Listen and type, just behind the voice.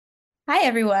Hi,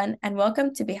 everyone, and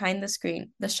welcome to Behind the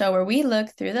Screen, the show where we look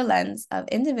through the lens of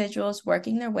individuals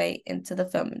working their way into the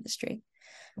film industry,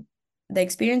 the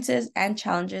experiences and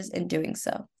challenges in doing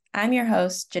so. I'm your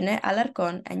host, Jeanette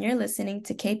Alarcon, and you're listening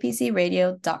to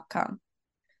kpcradio.com.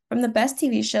 From the best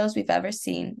TV shows we've ever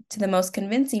seen to the most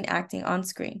convincing acting on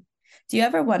screen, do you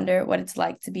ever wonder what it's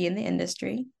like to be in the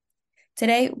industry?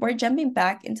 Today, we're jumping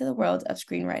back into the world of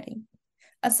screenwriting.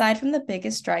 Aside from the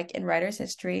biggest strike in writers'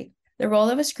 history, the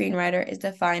role of a screenwriter is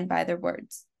defined by their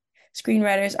words.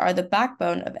 Screenwriters are the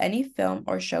backbone of any film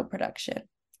or show production,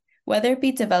 whether it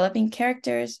be developing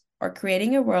characters or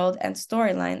creating a world and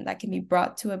storyline that can be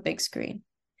brought to a big screen.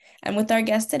 And with our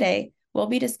guest today, we'll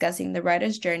be discussing the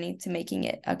writer's journey to making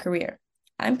it a career.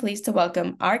 I'm pleased to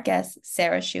welcome our guest,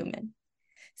 Sara Shuman.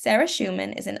 Sara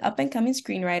Shuman is an up-and-coming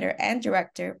screenwriter and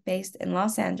director based in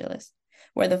Los Angeles,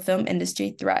 where the film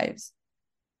industry thrives.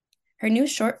 Her new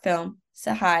short film,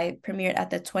 Sahai, premiered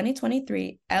at the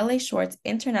 2023 LA Shorts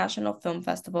International Film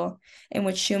Festival, in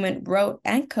which Shuman wrote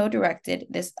and co-directed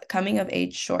this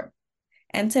coming-of-age short.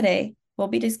 And today, we'll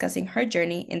be discussing her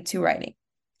journey into writing.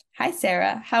 Hi,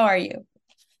 Sara. How are you?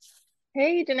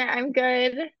 Hey, Jeanette, I'm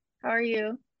good. How are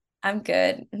you? I'm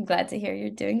good. I'm glad to hear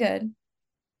you're doing good.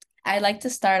 I'd like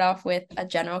to start off with a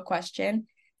general question.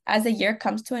 As the year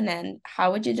comes to an end,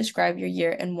 how would you describe your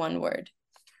year in one word?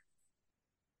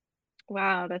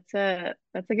 Wow, that's a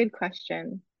good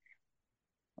question.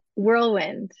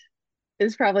 Whirlwind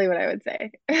is probably what I would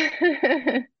say.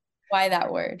 Why that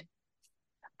word?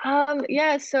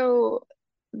 Yeah, so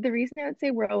the reason I would say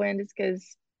whirlwind is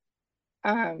because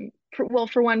well,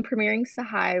 for one, premiering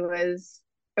Sahai was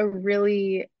a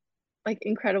really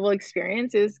incredible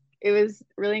experience. It was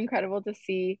really incredible to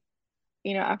see,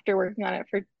 after working on it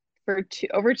for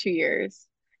over 2 years,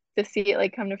 to see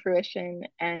it come to fruition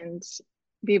and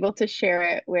be able to share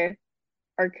it with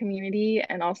our community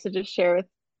and also just share with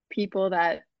people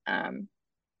that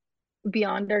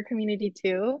beyond our community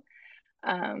too.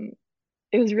 Um,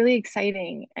 it was really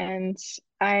exciting. And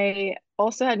I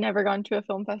also had never gone to a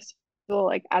film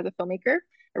festival as a filmmaker.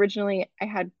 Originally, I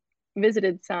had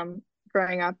visited some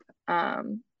growing up,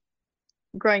 um,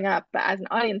 but as an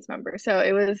audience member. So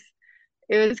it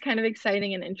was kind of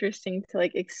exciting and interesting to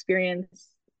experience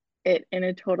it in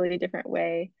a totally different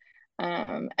way.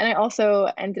 And I also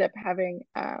ended up having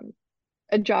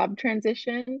a job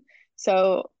transition.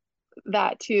 So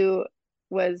that too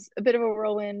was a bit of a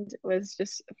whirlwind, was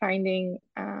just finding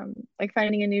a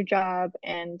new job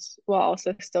and while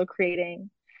also still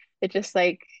creating. It just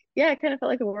yeah, it kind of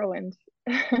felt like a whirlwind.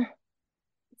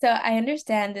 So I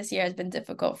understand this year has been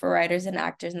difficult for writers and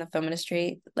actors in the film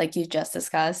industry, like you just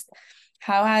discussed.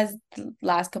 How has the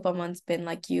last couple of months been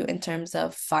like you in terms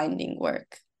of finding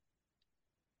work?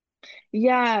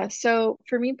 Yeah, so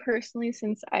for me personally,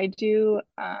 since I do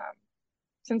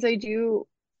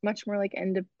much more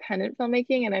independent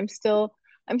filmmaking and I'm still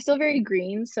very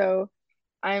green, so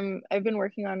I've been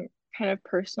working on kind of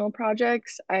personal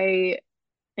projects.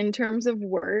 In terms of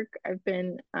work, I've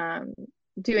been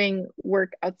doing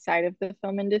work outside of the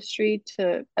film industry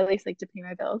to at least to pay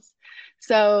my bills.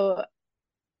 So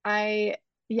I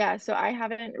yeah, so I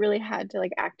haven't really had to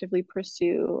actively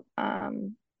pursue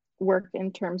work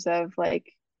in terms of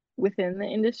within the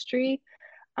industry.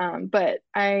 But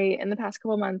in the past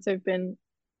couple months I've been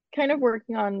kind of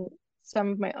working on some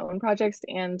of my own projects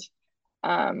and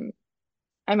um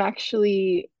I'm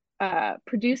actually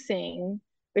producing,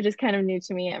 which is kind of new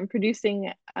to me. I'm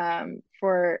producing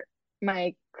for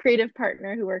my creative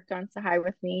partner who worked on Sahai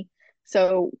with me.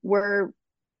 So we're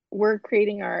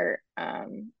creating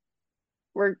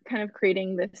we're kind of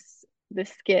creating this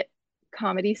skit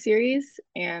comedy series,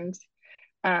 and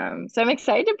so I'm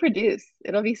excited to produce.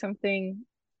 It'll be something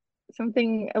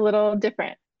a little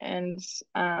different, and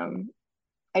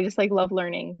I just love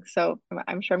learning. So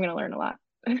I'm sure I'm going to learn a lot.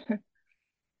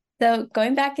 So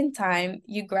going back in time,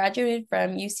 you graduated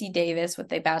from UC Davis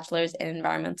with a bachelor's in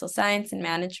environmental science and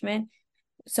management.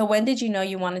 So when did you know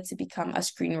you wanted to become a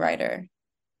screenwriter?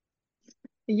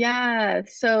 Yeah,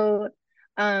 so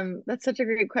that's such a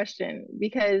great question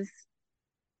because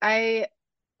I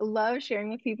love sharing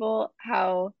with people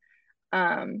how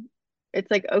um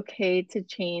it's okay to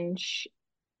change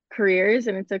careers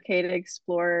and it's okay to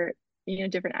explore,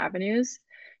 different avenues.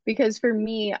 Because for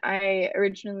me, I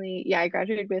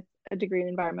graduated with a degree in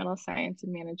environmental science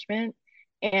and management.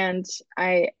 And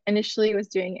I initially was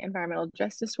doing environmental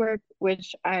justice work,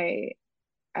 which I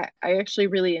actually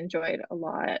really enjoyed a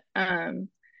lot.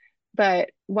 But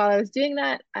while I was doing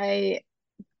that, I,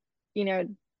 you know,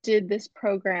 did this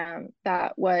program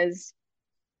that was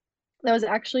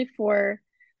actually for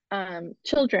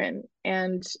children,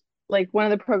 and like one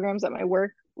of the programs at my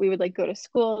work, we would like go to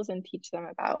schools and teach them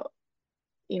about,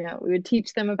 we would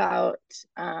teach them about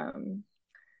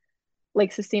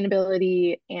like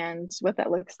sustainability and what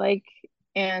that looks like.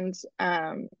 And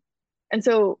and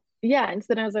so yeah, and so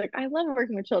then I was like, I love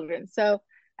working with children. So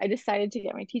I decided to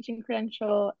get my teaching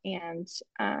credential and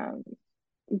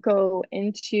go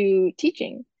into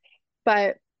teaching.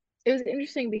 But it was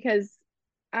interesting because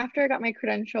after I got my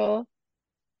credential,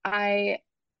 I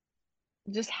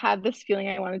just had this feeling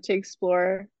I wanted to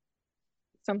explore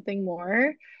something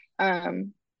more.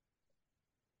 Um,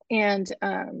 and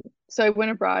so I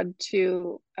went abroad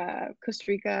to Costa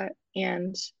Rica,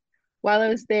 and while I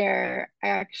was there, I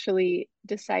actually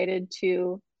decided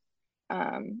to.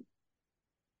 Um,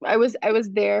 I was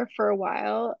there for a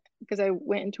while because I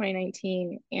went in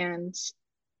 2019, and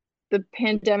the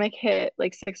pandemic hit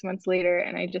like 6 months later,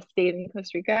 and I just stayed in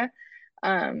Costa Rica.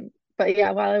 But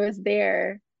yeah, while I was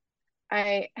there,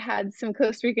 I had some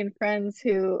Costa Rican friends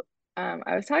who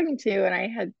I was talking to, and I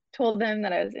had told them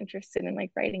that I was interested in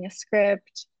like writing a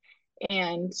script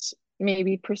and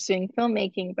maybe pursuing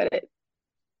filmmaking.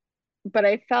 But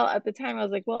I felt at the time I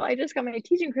was like, well, I just got my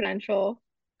teaching credential,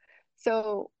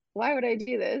 so why would I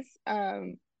do this?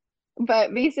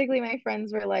 But basically, my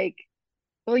friends were like,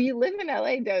 well, you live in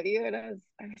LA, don't you? And I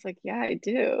was like, yeah, I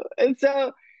do. And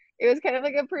so it was kind of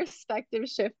like a perspective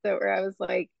shift that where I was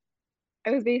like,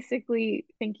 I was basically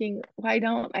thinking, why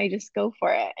don't I just go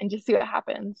for it and just see what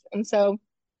happens? And so,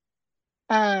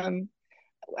 um,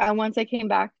 once I came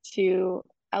back to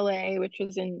LA, which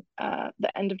was in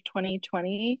the end of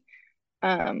 2020,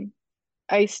 um,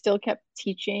 I still kept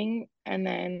teaching. And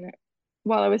then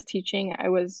while I was teaching, I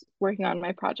was working on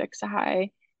my project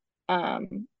Sahai.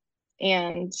 Um,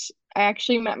 and I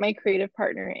actually met my creative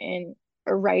partner in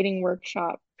a writing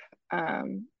workshop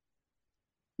um,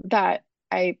 that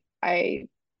I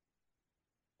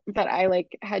that I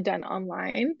like had done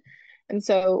online. And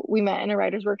so we met in a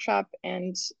writer's workshop,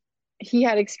 and he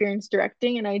had experience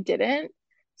directing and I didn't.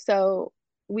 So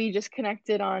we just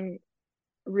connected on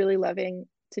really loving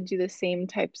to do the same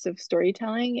types of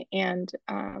storytelling. And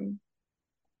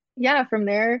yeah, from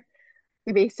there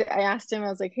we basically I asked him, I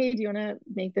was like, hey, do you want to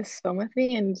make this film with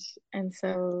me? And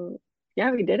so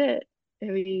yeah, we did it.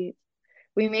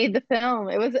 We made the film.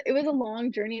 It was a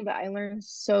long journey, but I learned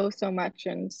so much,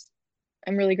 and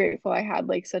I'm really grateful I had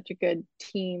like such a good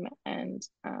team and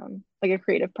like a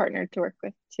creative partner to work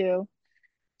with too.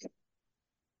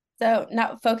 So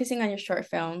now focusing on your short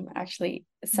film, actually,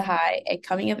 Sahai, a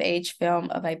coming of age film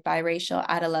of a biracial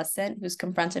adolescent who's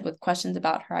confronted with questions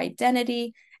about her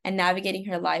identity and navigating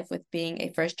her life with being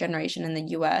a first generation in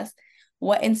the US.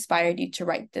 What inspired you to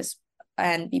write this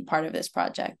and be part of this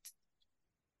project?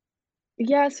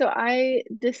 Yeah, so I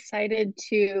decided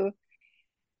to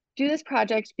do this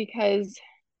project because,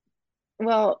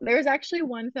 well, there was actually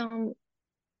one film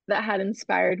that had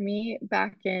inspired me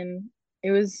back in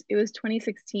it was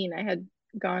 2016. I had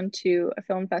gone to a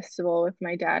film festival with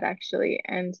my dad actually,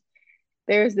 and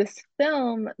there's this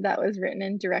film that was written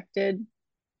and directed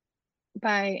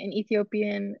by an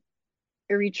Ethiopian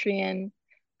Eritrean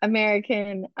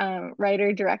American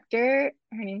writer director.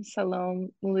 Her name's Salome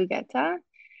Mulugeta,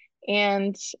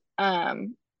 and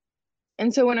um,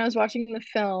 and so when I was watching the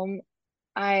film,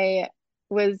 I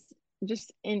was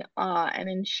just in awe and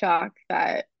in shock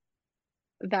that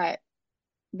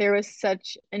there was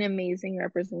such an amazing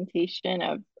representation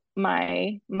of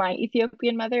my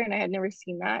Ethiopian mother, and I had never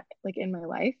seen that like in my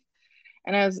life.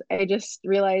 And I just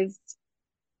realized,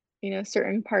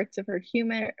 certain parts of her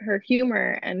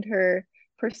humor and her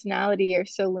personality are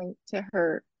so linked to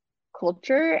her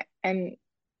culture, and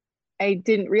I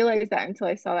didn't realize that until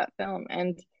I saw that film.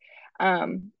 And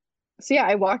um so yeah,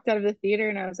 I walked out of the theater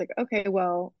and I was like, okay,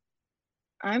 well,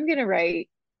 I'm gonna write,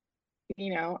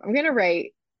 I'm gonna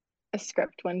write a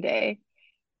script one day.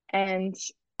 And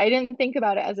I didn't think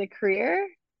about it as a career,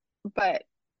 but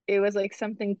it was like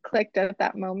something clicked at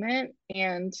that moment.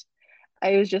 And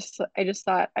I just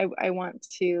thought I want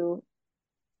to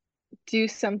do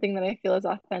something that I feel is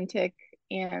authentic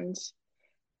and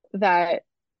that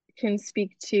can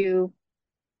speak to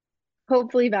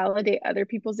hopefully validate other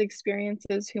people's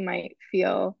experiences who might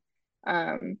feel,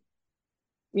 um,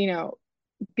 you know,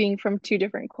 being from two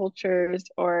different cultures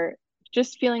or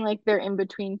just feeling like they're in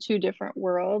between two different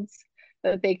worlds,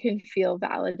 that they can feel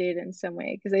validated in some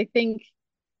way. Because I think,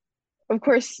 of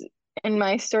course, in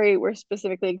my story, we're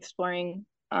specifically exploring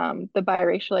the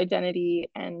biracial identity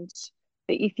and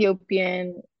the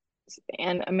Ethiopian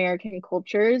and American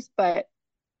cultures, but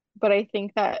I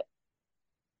think that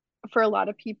for a lot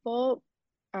of people,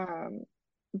 um,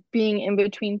 being in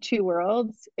between two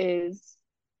worlds is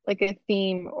like a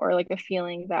theme or like a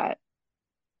feeling that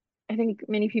I think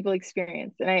many people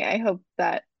experience. And I hope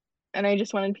that, and I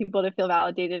just wanted people to feel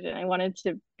validated, and I wanted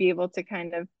to be able to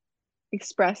kind of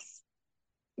express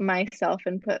myself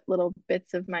and put little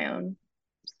bits of my own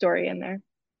story in there.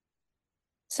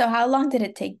 So how long did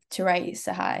it take to write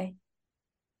Sahai?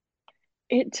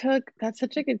 It took, that's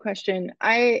such a good question.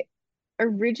 I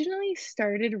originally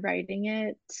started writing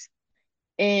it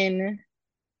in,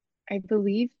 I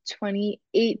believe,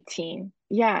 2018.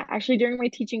 Yeah, actually, during my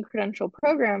teaching credential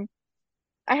program,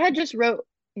 I had just wrote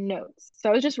notes. So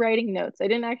I was just writing notes. I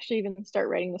didn't actually even start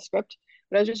writing the script,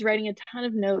 but I was just writing a ton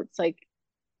of notes, like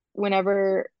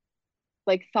whenever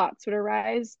like thoughts would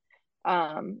arise.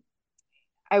 Um,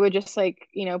 I would just like,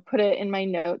 put it in my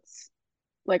notes,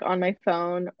 like on my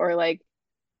phone, or like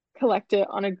collect it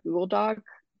on a Google Doc,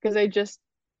 because I just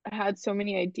had so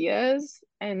many ideas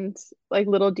and like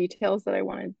little details that I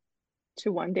wanted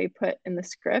to one day put in the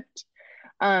script.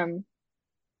 Um,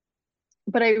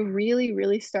 but I really,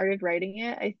 really started writing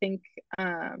it, I think,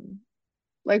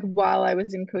 like while I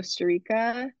was in Costa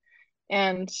Rica.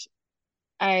 And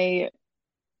I,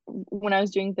 when I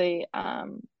was doing the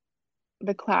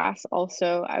class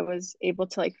also, I was able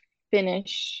to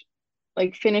finish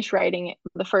writing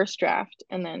the first draft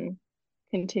and then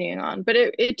continuing on. But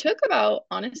it took about,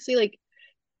 honestly, like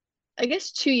I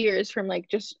guess 2 years from like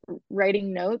just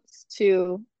writing notes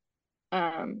to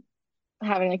um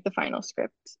having like the final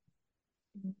script.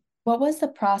 What was the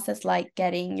process like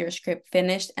getting your script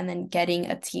finished and then getting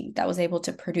a team that was able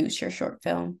to produce your short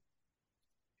film?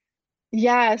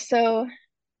 Yeah, so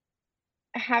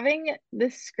having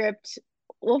this script,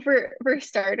 well, for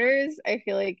starters, I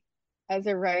feel like as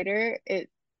a writer, it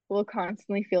will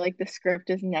constantly feel like the script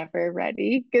is never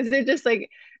ready, because it just like,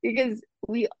 because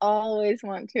we always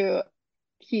want to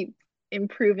keep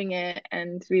improving it,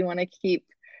 and we want to keep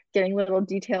getting little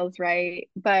details right.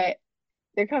 But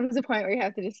there comes a point where you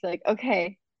have to just like,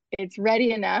 okay, it's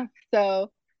ready enough.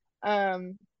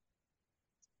 Um,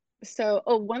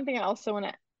 one thing I also want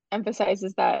to emphasize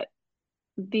is that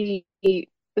the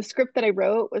script that I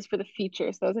wrote was for the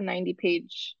feature, so that was a 90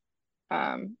 page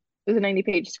it was a 90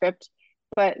 page script.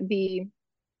 But the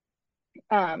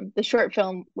short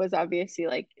film was obviously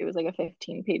like, it was like a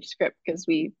 15 page script, because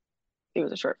we it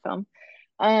was a short film.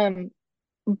 Um,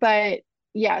 but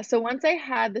yeah, so once I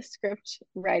had the script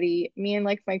ready, me and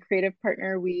like my creative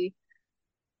partner, we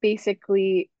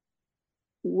basically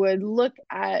would look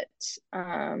at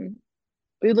um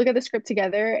we would look at the script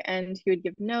together, and he would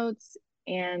give notes,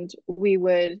 and we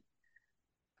would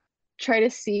try to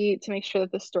see to make sure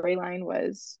that the storyline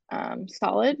was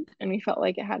solid, and we felt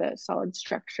like it had a solid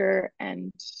structure,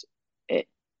 and it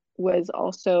was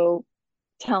also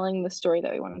telling the story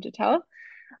that we wanted to tell.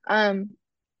 Um,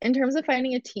 in terms of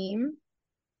finding a team,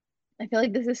 I feel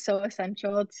like this is so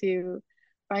essential to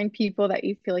find people that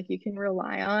you feel like you can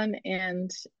rely on,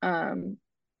 and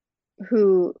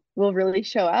who will really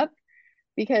show up,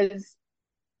 because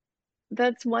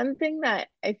that's one thing that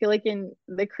I feel like in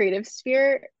the creative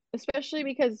sphere, especially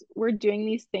because we're doing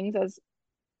these things as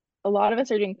a lot of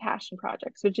us are doing passion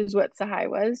projects, which is what Sahai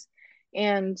was.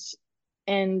 And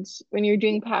when you're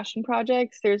doing passion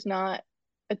projects, there's not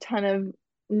a ton of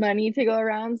money to go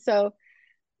around. So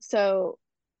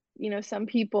some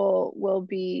people will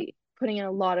be putting in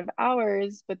a lot of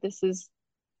hours, but this is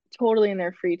totally in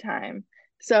their free time.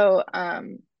 So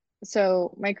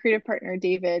my creative partner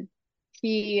David,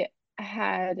 he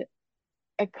had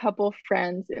a couple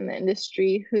friends in the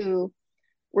industry who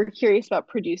were curious about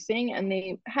producing, and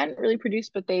they hadn't really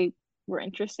produced, but they were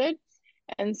interested.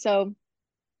 And so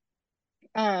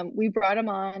we brought him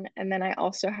on, and then I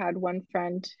also had one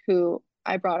friend who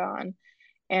I brought on,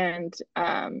 and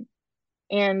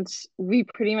and we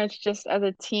pretty much just as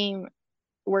a team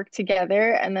worked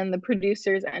together, and then the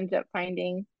producers ended up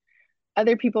finding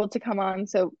other people to come on.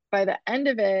 So by the end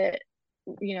of it,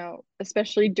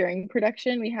 especially during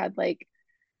production, we had like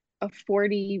a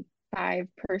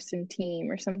 45-person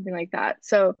team or something like that.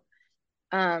 So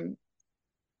um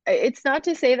it's not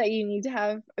to say that you need to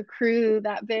have a crew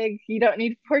that big. You don't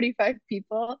need 45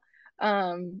 people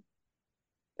um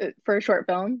for a short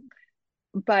film,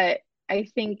 but I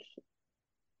think,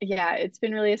 yeah, it's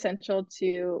been really essential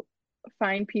to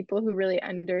find people who really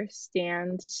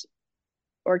understand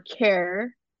or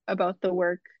care about the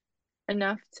work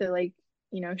enough to like,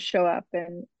 show up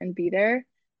and be there.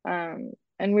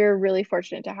 And we were really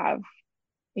fortunate to have,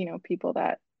 people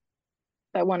that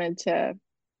wanted to,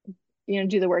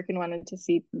 do the work and wanted to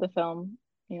see the film,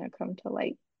 come to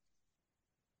light.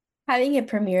 Having it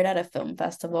premiered at a film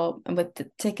festival and with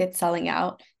the tickets selling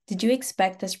out, did you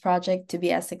expect this project to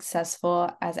be as successful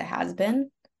as it has been?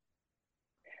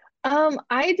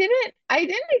 I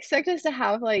didn't expect us to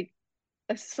have like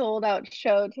a sold out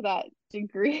show to that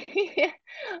degree.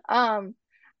 Um,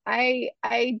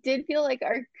 I did feel like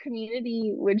our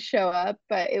community would show up,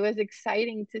 but it was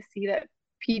exciting to see that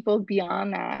people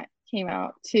beyond that came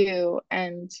out too,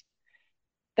 and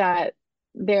that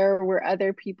there were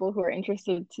other people who are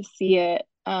interested to see it.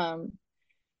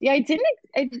 Yeah, I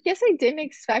guess I didn't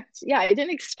expect, yeah, I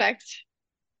didn't expect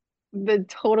the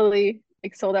totally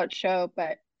like sold out show,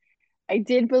 but I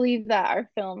did believe that our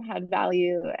film had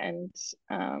value, and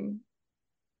um,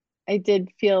 I did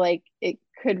feel like it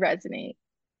could resonate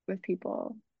with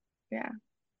people. Yeah.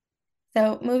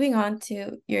 So, moving on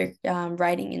to your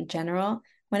writing in general,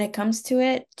 when it comes to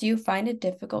it, do you find it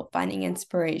difficult finding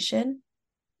inspiration?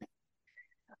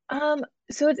 Um,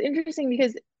 so it's interesting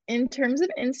because in terms of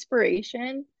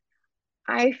inspiration,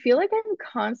 I feel like I'm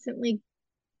constantly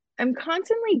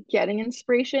getting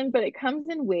inspiration, but it comes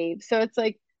in waves. So it's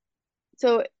like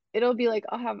so it'll be like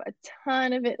I'll have a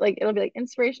ton of it, like it'll be like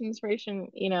inspiration,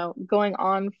 going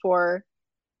on for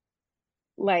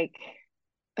like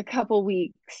a couple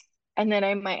weeks, and then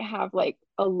I might have like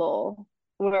a lull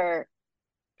where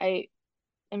I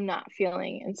am not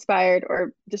feeling inspired,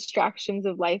 or distractions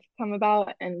of life come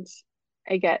about and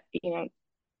I get,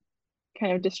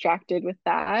 kind of distracted with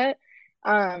that.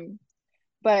 Um,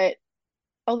 but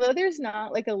although there's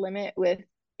not like a limit with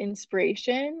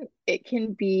inspiration, it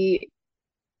can be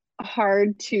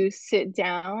hard to sit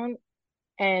down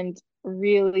and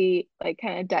really like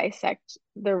kind of dissect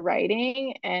the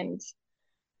writing, and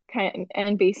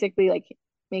basically like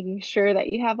making sure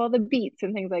that you have all the beats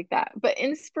and things like that. But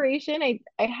inspiration,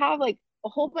 I have like a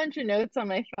whole bunch of notes on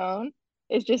my phone.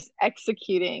 It's just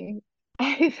executing.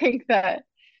 I think that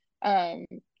um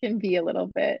can be a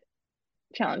little bit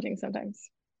challenging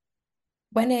sometimes.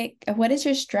 What is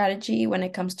your strategy when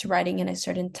it comes to writing in a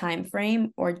certain time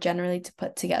frame or generally to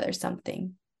put together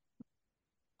something?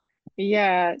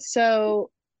 Yeah, so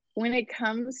when it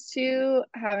comes to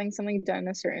having something done in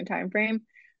a certain time frame,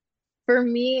 for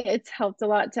me, it's helped a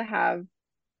lot to have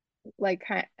like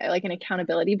an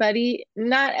accountability buddy.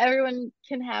 Not everyone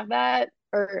can have that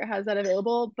or has that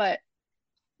available, but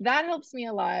that helps me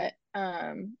a lot,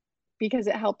 because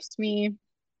it helps me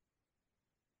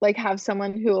like have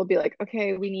someone who will be like,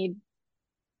 okay, we need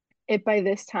it by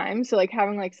this time. So like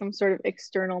having like some sort of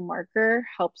external marker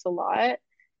helps a lot.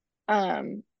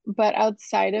 But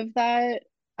outside of that,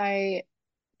 I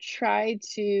try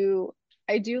to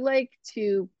I do like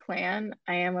to plan.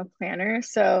 I am a planner,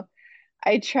 so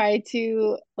I try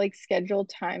to like schedule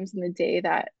times in the day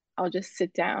that I'll just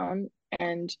sit down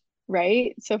and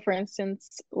write. So for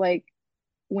instance, like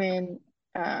when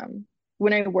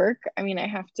when I work, I mean I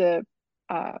have to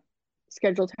uh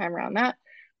schedule time around that,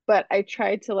 but I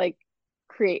try to like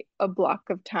create a block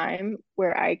of time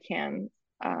where I can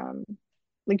um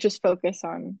like just focus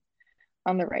on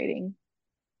the writing.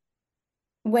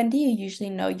 When do you usually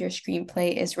know your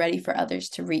screenplay is ready for others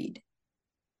to read?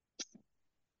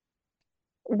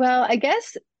 Well, I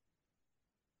guess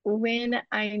when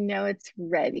I know it's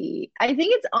ready, I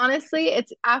think it's honestly,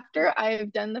 it's after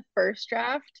I've done the first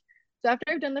draft. So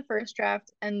after I've done the first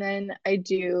draft, and then I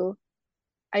do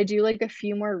like a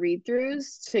few more read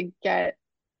throughs to get,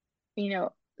 you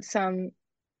know, some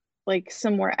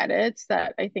some more edits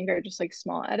that I think are just like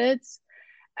small edits.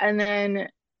 And then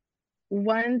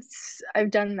once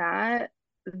I've done that,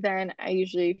 then I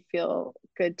usually feel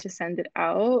good to send it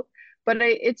out. But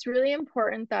it's really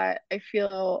important that I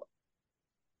feel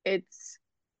it's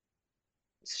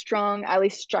strong, at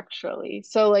least structurally.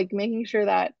 So like making sure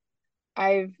that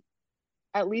I've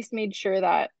at least made sure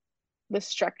that the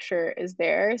structure is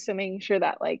there. So making sure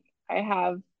that like I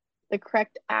have the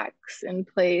correct acts in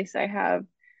place. I have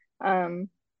um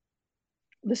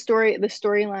the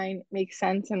storyline makes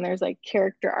sense, and there's like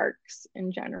character arcs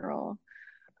in general.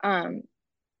 Um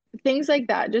Things like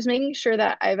that. Just making sure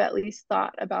that I've at least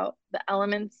thought about the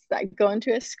elements that go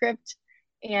into a script,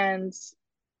 and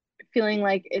feeling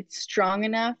like it's strong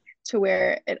enough to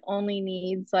where it only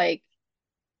needs like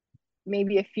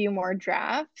maybe a few more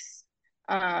drafts,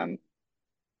 um,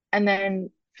 and then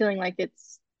feeling like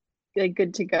it's like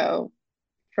good to go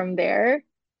from there.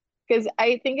 Because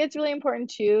I think it's really important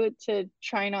too to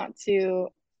try not to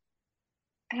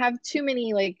have too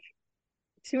many like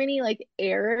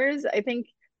errors. I think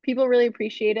people really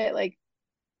appreciate it. Like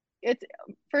it's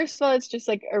first of all, it's just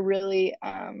like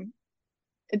it's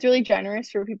really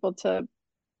generous for people to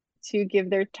give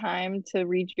their time to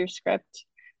read your script,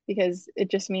 because it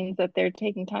just means that they're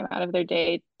taking time out of their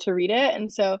day to read it.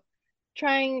 And so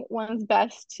trying one's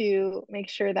best to make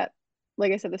sure that,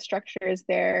 like I said, the structure is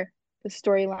there, the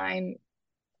storyline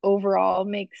overall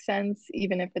makes sense,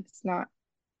 even if it's not,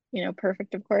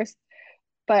 perfect, of course.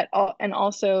 But and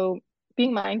also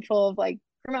being mindful of like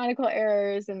grammatical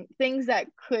errors and things that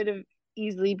could have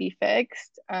easily be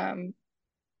fixed,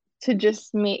 to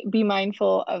just be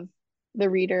mindful of the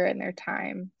reader and their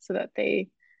time so that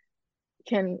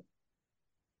can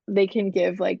they can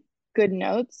give like good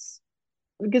notes,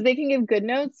 because they can give good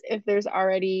notes if there's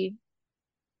already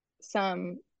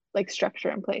some like structure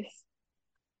in place.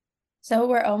 So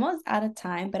we're almost out of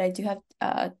time, but I do have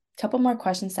a couple more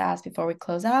questions to ask before we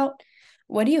close out.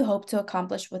 What do you hope to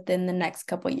accomplish within the next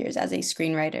couple years as a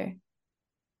screenwriter?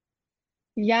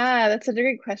 Yeah, that's such a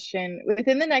great question.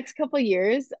 Within the next couple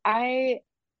years, I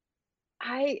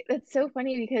that's so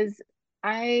funny because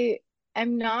I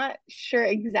am not sure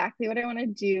exactly what I want to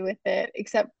do with it,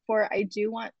 except for I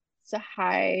do want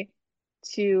Sahai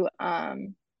to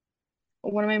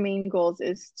one of my main goals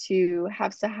is to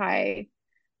have Sahai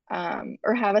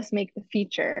or have us make the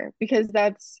feature, because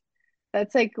that's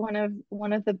like one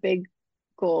of the big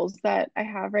goals that I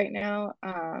have right now,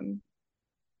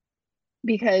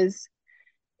 because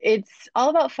it's all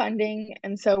about funding,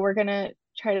 and so we're gonna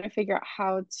try to figure out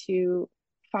how to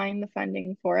find the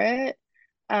funding for it.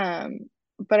 Um,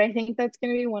 but I think that's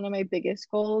gonna be one of my biggest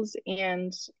goals,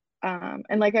 and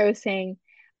like I was saying,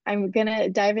 I'm gonna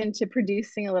dive into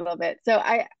producing a little bit. So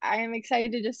I am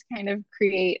excited to just kind of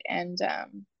create and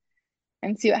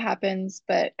see what happens.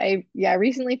 But I yeah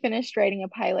recently finished writing a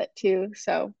pilot too,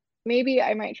 so maybe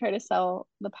I might try to sell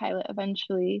the pilot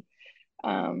eventually.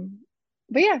 um,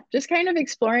 but yeah, just kind of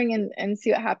exploring and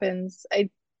see what happens. I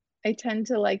tend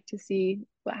to like to see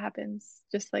what happens,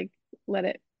 just like let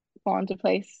it fall into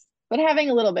place, but having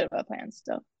a little bit of a plan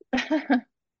still.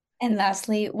 And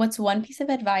lastly, what's one piece of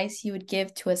advice you would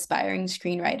give to aspiring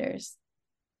screenwriters?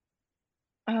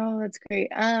 Oh, that's great.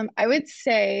 I would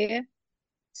say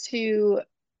to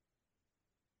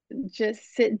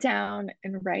just sit down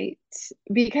and write,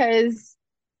 because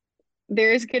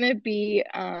there's gonna be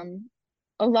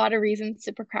a lot of reasons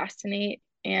to procrastinate,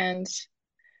 and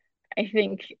I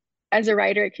think as a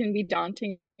writer it can be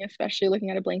daunting, especially looking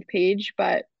at a blank page.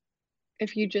 But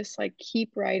if you just like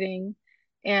keep writing,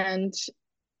 and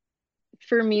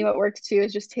for me what works too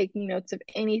is just taking notes of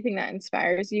anything that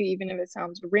inspires you, even if it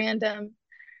sounds random,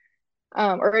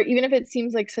 or even if it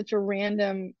seems like such a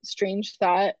random strange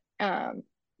thought.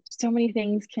 So many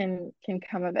things can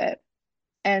come of it.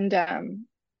 And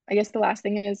I guess the last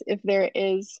thing is, if there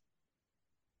is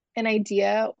an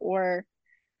idea or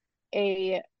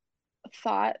a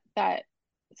thought that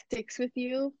sticks with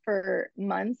you for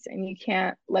months and you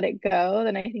can't let it go,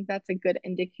 then I think that's a good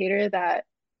indicator that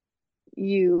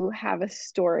you have a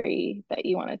story that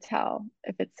you want to tell,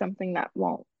 if it's something that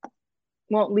won't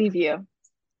leave you.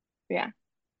 Yeah.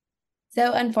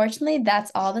 So, unfortunately,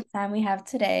 that's all the time we have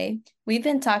today. We've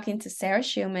been talking to Sara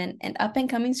Shuman, an up and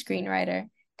coming screenwriter.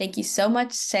 Thank you so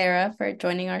much, Sara, for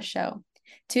joining our show.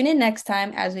 Tune in next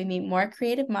time as we meet more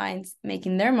creative minds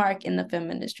making their mark in the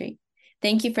film industry.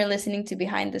 Thank you for listening to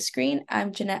Behind the Screen.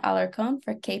 I'm Jeanette Alarcon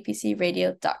for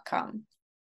kpcradio.com.